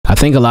I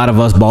think a lot of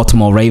us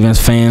Baltimore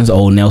Ravens fans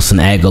owe Nelson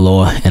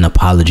Agholor an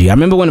apology. I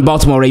remember when the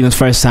Baltimore Ravens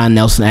first signed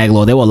Nelson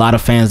Agholor, there were a lot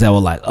of fans that were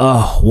like,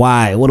 oh,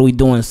 why? What are we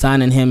doing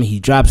signing him? He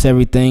drops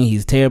everything.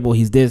 He's terrible.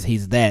 He's this,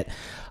 he's that.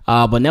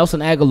 But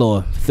Nelson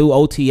Agholor, through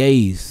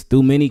OTAs,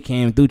 through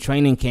minicamp, through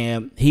training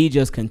camp, he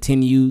just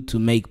continued to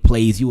make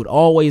plays. You would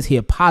always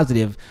hear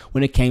positive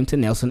when it came to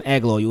Nelson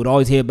Agholor. You would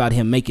always hear about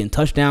him making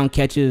touchdown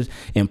catches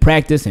in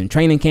practice and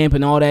training camp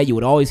and all that. You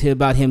would always hear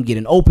about him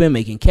getting open,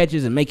 making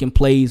catches, and making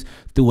plays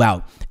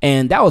throughout.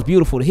 And that was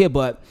beautiful to hear.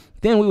 But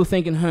then we were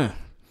thinking,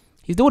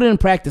 he's doing it in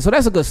practice. So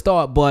that's a good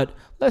start, but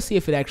let's see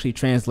if it actually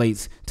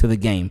translates to the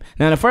game.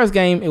 Now, in the first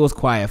game, it was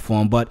quiet for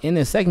him, but in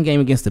the second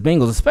game against the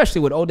Bengals,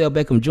 especially with Odell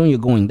Beckham Jr.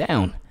 going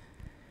down,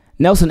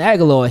 Nelson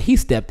Agholor, he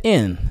stepped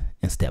in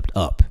and stepped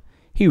up.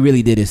 He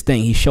really did his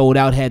thing. He showed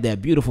out, had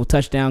that beautiful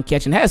touchdown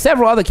catch, and had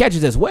several other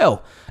catches as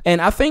well.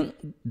 And I think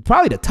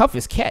probably the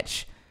toughest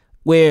catch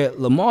where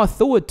Lamar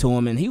threw it to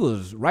him, and he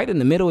was right in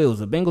the middle. It was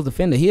a Bengals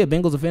defender here,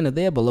 Bengals defender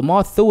there, but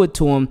Lamar threw it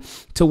to him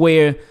to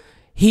where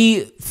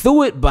he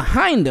threw it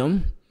behind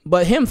him,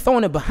 but him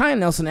throwing it behind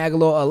Nelson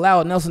Agholor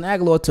allowed Nelson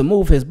Agholor to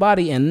move his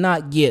body and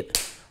not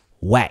get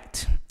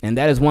whacked. And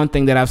that is one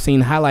thing that I've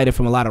seen highlighted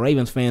from a lot of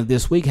Ravens fans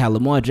this week, how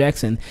Lamar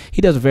Jackson,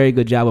 he does a very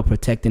good job of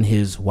protecting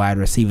his wide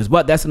receivers.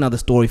 But that's another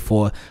story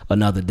for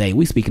another day.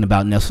 We're speaking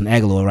about Nelson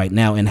Agholor right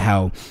now and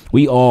how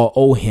we all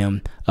owe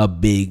him a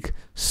big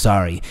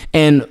sorry.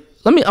 And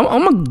I'm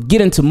going to get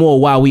into more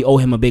why we owe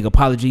him a big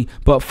apology.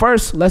 But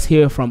first, let's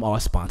hear from our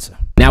sponsor.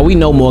 Now, we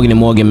know Morgan &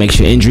 Morgan makes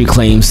your injury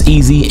claims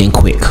easy and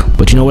quick.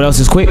 But you know what else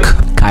is quick?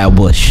 Kyle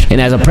Busch. And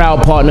as a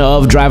proud partner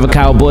of driver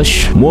Kyle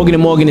Busch, Morgan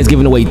 & Morgan is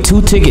giving away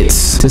 2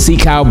 tickets to see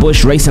Kyle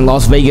Busch race in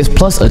Las Vegas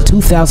plus a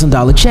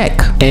 $2,000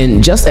 check.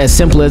 And just as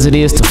simple as it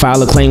is to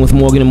file a claim with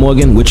Morgan &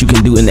 Morgan, which you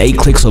can do in 8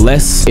 clicks or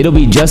less, it'll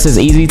be just as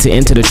easy to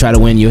enter to try to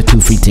win your 2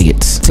 free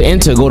tickets. To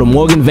enter, go to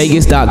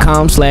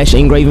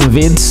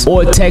morganvegas.com/Ingravenvids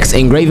or text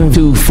Ingraven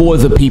to For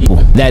the People.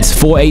 That's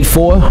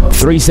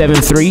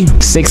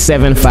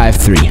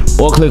 484-373-6753.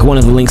 Or click one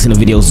of the links in the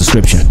video's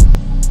description.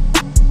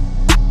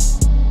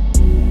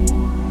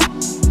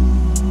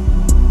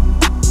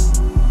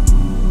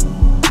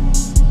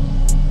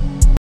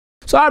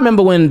 So I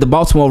remember when the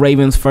Baltimore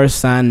Ravens first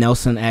signed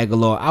Nelson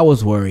Agholor, I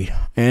was worried.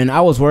 And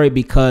I was worried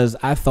because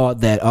I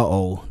thought that,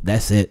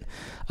 that's it.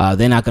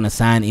 They're not going to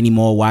sign any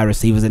more wide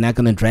receivers. They're not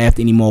going to draft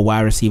any more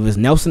wide receivers.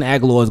 Nelson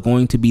Agholor is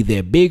going to be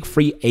their big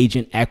free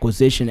agent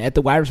acquisition at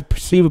the wide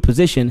receiver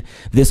position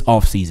this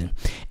offseason.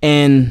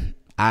 And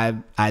I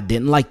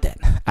didn't like that.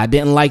 I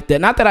didn't like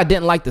that. Not that I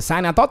didn't like the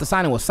signing. I thought the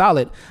signing was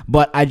solid,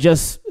 but I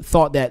just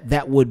thought that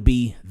that would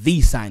be the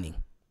signing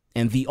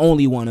and the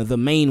only one, or the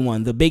main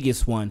one, the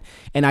biggest one.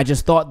 And I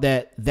just thought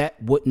that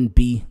that wouldn't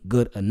be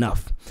good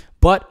enough.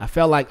 But I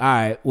felt like, all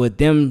right, with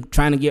them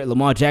trying to get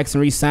Lamar Jackson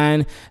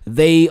re-signed,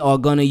 they are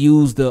going to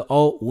use the,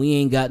 we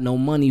ain't got no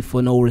money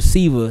for no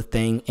receiver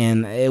thing.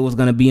 And it was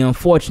going to be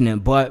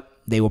unfortunate, but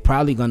they were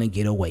probably going to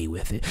get away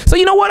with it. So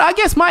you know what? I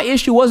guess my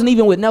issue wasn't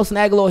even with Nelson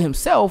Agholor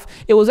himself.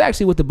 It was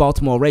actually with the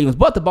Baltimore Ravens.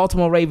 But the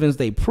Baltimore Ravens,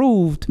 they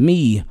proved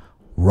me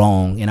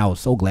wrong. And I was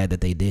so glad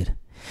that they did.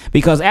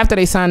 Because after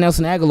they signed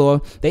Nelson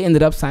Agholor, they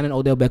ended up signing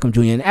Odell Beckham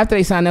Jr. And after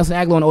they signed Nelson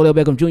Agholor and Odell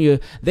Beckham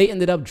Jr., they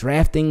ended up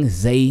drafting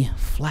Zay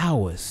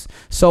Flowers.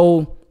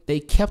 So they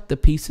kept the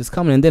pieces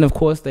coming. And then, of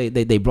course, they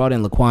brought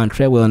in Laquan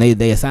Treadwell, and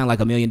they assigned like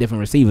a million different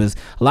receivers.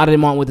 A lot of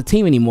them aren't with the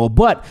team anymore.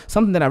 But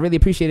something that I really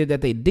appreciated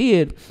that they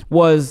did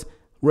was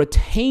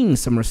retain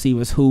some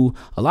receivers who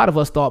a lot of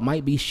us thought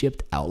might be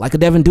shipped out, like a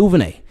Devin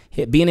Duvernay.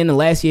 Being in the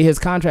last year, his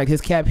contract,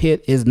 his cap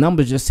hit, his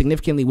numbers just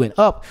significantly went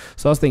up.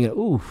 So I was thinking,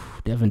 ooh,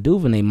 Devin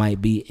Duvernay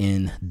might be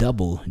in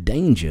double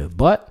danger,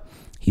 but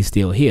he's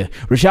still here.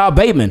 Rashad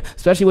Bateman,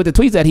 especially with the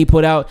tweets that he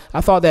put out, I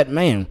thought that,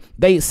 man,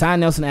 they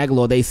signed Nelson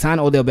Agholor, they signed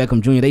Odell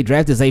Beckham Jr., they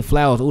drafted Zay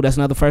Flowers. Ooh, that's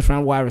another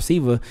first-round wide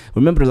receiver.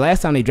 Remember the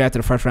last time they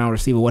drafted a first-round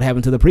receiver, what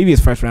happened to the previous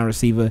first-round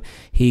receiver?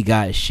 He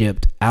got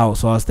shipped out.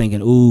 So I was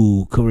thinking,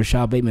 ooh, could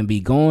Rashad Bateman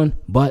be gone?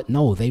 But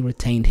no, they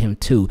retained him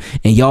too.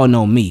 And y'all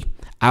know me,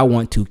 I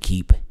want to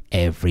keep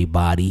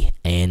everybody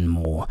and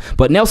more.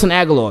 But Nelson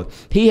Agholor,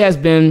 he has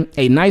been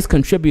a nice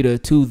contributor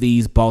to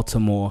these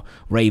Baltimore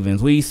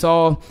Ravens. We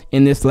saw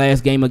in this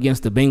last game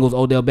against the Bengals,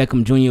 Odell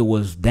Beckham Jr.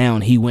 was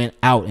down. He went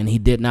out and he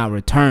did not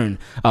return.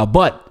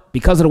 But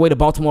because of the way the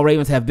Baltimore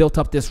Ravens have built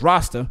up this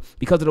roster,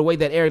 because of the way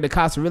that Eric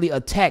DeCosta really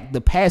attacked the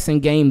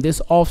passing game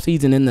this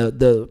offseason and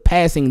the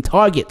passing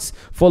targets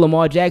for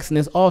Lamar Jackson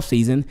this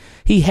offseason,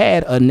 he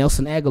had a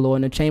Nelson Agholor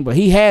in the chamber.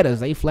 He had a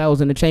Zay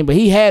Flowers in the chamber.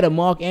 He had a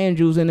Mark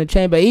Andrews in the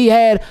chamber. He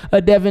had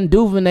a Devin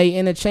Duvernay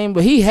in the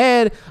chamber. He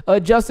had a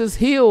Justice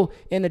Hill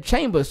in the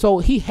chamber. So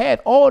he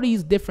had all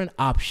these different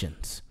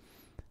options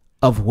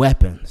of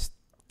weapons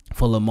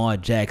for Lamar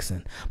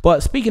Jackson.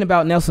 But speaking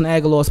about Nelson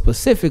Agholor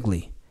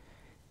specifically,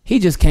 he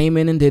just came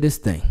in and did his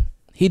thing.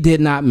 He did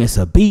not miss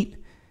a beat.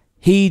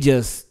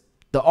 The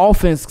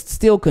offense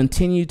still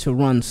continued to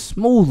run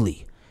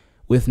smoothly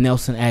with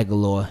Nelson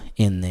Agholor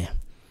in there.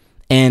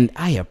 And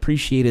I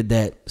appreciated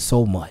that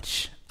so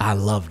much. I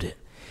loved it.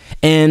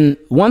 And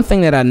one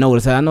thing that I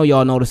noticed, I know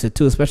y'all noticed it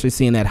too, especially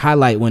seeing that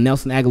highlight when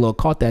Nelson Agholor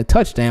caught that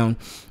touchdown,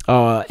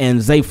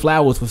 and Zay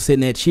Flowers was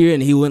sitting there cheering,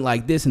 and he went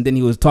like this, and then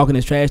he was talking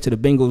his trash to the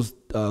Bengals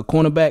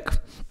cornerback.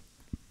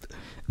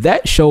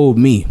 That showed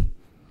me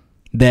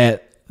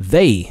that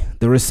the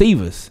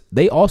receivers,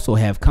 they also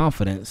have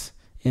confidence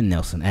in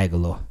Nelson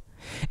Agholor.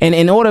 And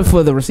in order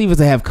for the receivers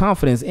to have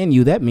confidence in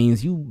you, that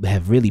means you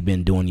have really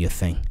been doing your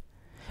thing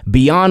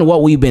beyond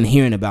what we've been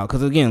hearing about.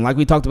 Because, again, like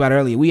we talked about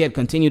earlier, we had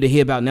continued to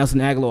hear about Nelson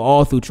Agholor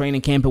all through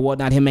training camp and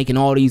whatnot, him making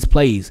all these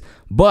plays.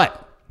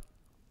 But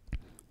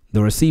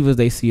the receivers,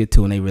 they see it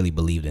too, and they really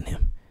believed in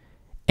him.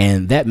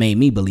 And that made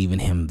me believe in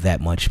him that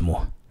much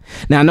more.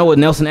 Now, I know with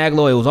Nelson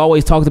Agholor, it was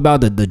always talked about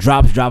the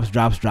drops.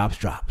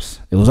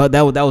 It was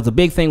that was a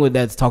big thing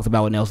that's talked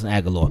about with Nelson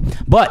Agholor.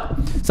 But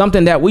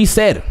something that we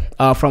said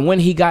from when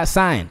he got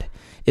signed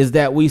is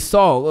that we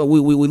saw, we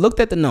looked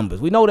at the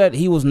numbers. We know that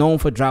he was known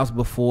for drops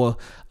before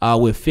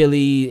with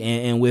Philly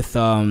and with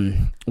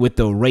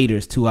the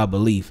Raiders too, I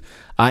believe,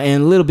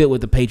 and a little bit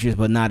with the Patriots,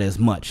 but not as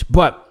much.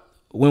 But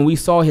when we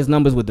saw his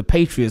numbers with the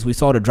Patriots, we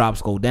saw the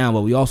drops go down,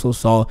 but we also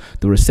saw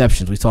the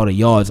receptions. We saw the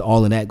yards,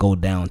 all of that go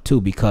down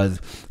too, because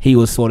he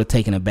was sort of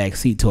taking a back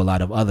seat to a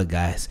lot of other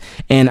guys.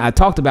 And I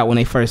talked about when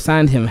they first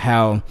signed him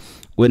how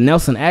with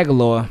Nelson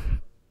Agholor,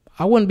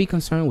 I wouldn't be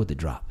concerned with the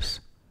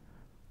drops.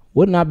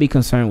 Would not be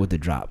concerned with the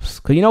drops.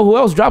 Because you know who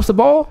else drops the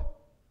ball?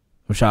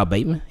 Rashad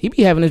Bateman. He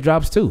be having his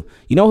drops too.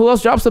 You know who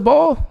else drops the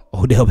ball?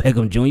 Odell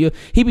Beckham Jr.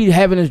 He be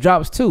having his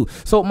drops too.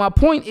 So my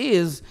point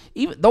is,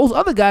 even those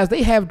other guys,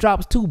 they have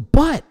drops too,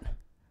 but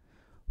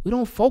we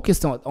don't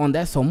focus on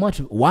that so much.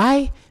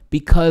 Why?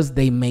 Because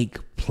they make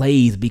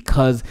plays,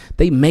 because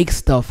they make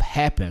stuff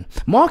happen.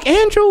 Mark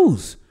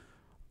Andrews,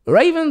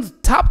 Ravens'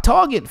 top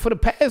target for the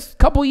past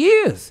couple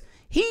years.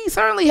 He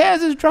certainly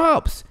has his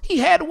drops. He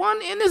had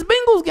one in this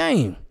Bengals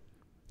game.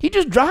 He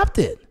just dropped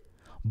it.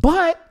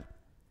 But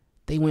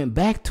they went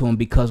back to him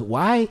because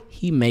why?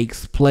 He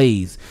makes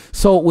plays.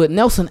 So with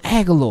Nelson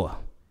Agholor,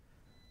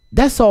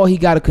 that's all he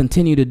got to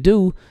continue to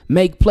do,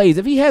 make plays.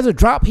 If he has a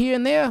drop here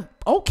and there,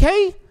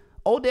 okay.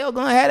 Odell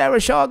going to have that.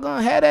 Rashad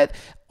going to have that.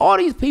 All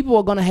these people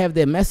are going to have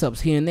their mess-ups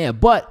here and there.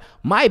 But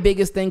my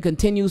biggest thing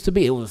continues to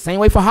be, it was the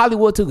same way for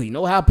Hollywood too. You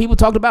know how people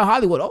talked about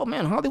Hollywood. Oh,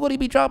 man, Hollywood, he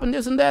be dropping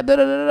this and that.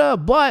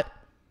 But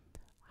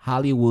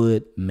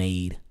Hollywood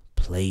made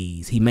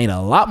plays. He made a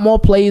lot more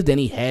plays than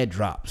he had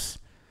drops.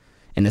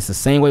 And it's the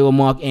same way with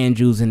Mark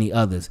Andrews and the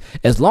others.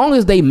 As long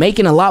as they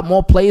making a lot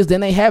more plays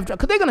than they have,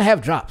 because they're going to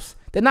have drops.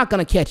 They're not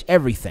going to catch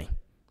everything.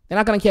 They're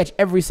not going to catch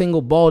every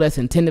single ball that's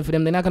intended for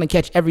them. They're not going to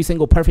catch every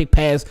single perfect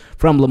pass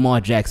from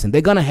Lamar Jackson.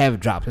 They're going to have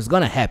drops. It's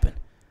going to happen.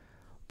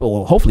 But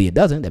well, hopefully it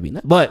doesn't. That'd be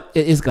nice. But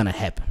it's going to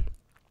happen.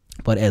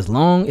 But as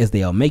long as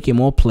they are making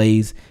more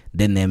plays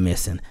than they're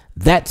missing,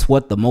 that's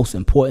what the most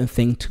important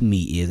thing to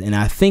me is. And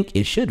I think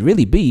it should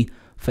really be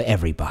for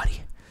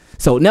everybody.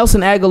 So Nelson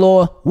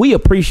Agholor, we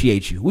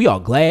appreciate you. We are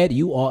glad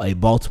you are a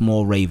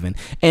Baltimore Raven.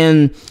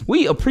 And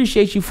we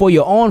appreciate you for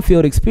your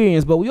on-field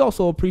experience, but we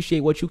also appreciate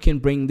what you can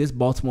bring this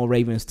Baltimore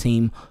Ravens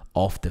team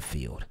off the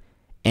field.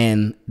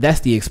 And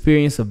that's the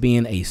experience of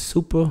being a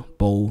Super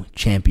Bowl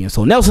champion.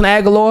 So Nelson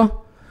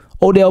Agholor,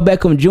 Odell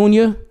Beckham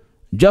Jr.,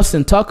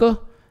 Justin Tucker,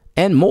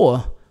 and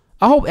more.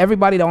 I hope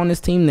everybody on this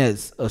team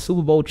that's a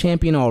Super Bowl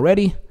champion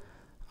already,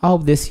 I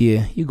hope this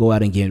year you go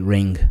out and get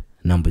ring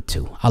number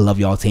 2. I love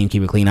y'all, team.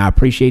 Keep it clean. I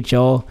appreciate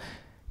y'all,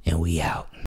 and we out.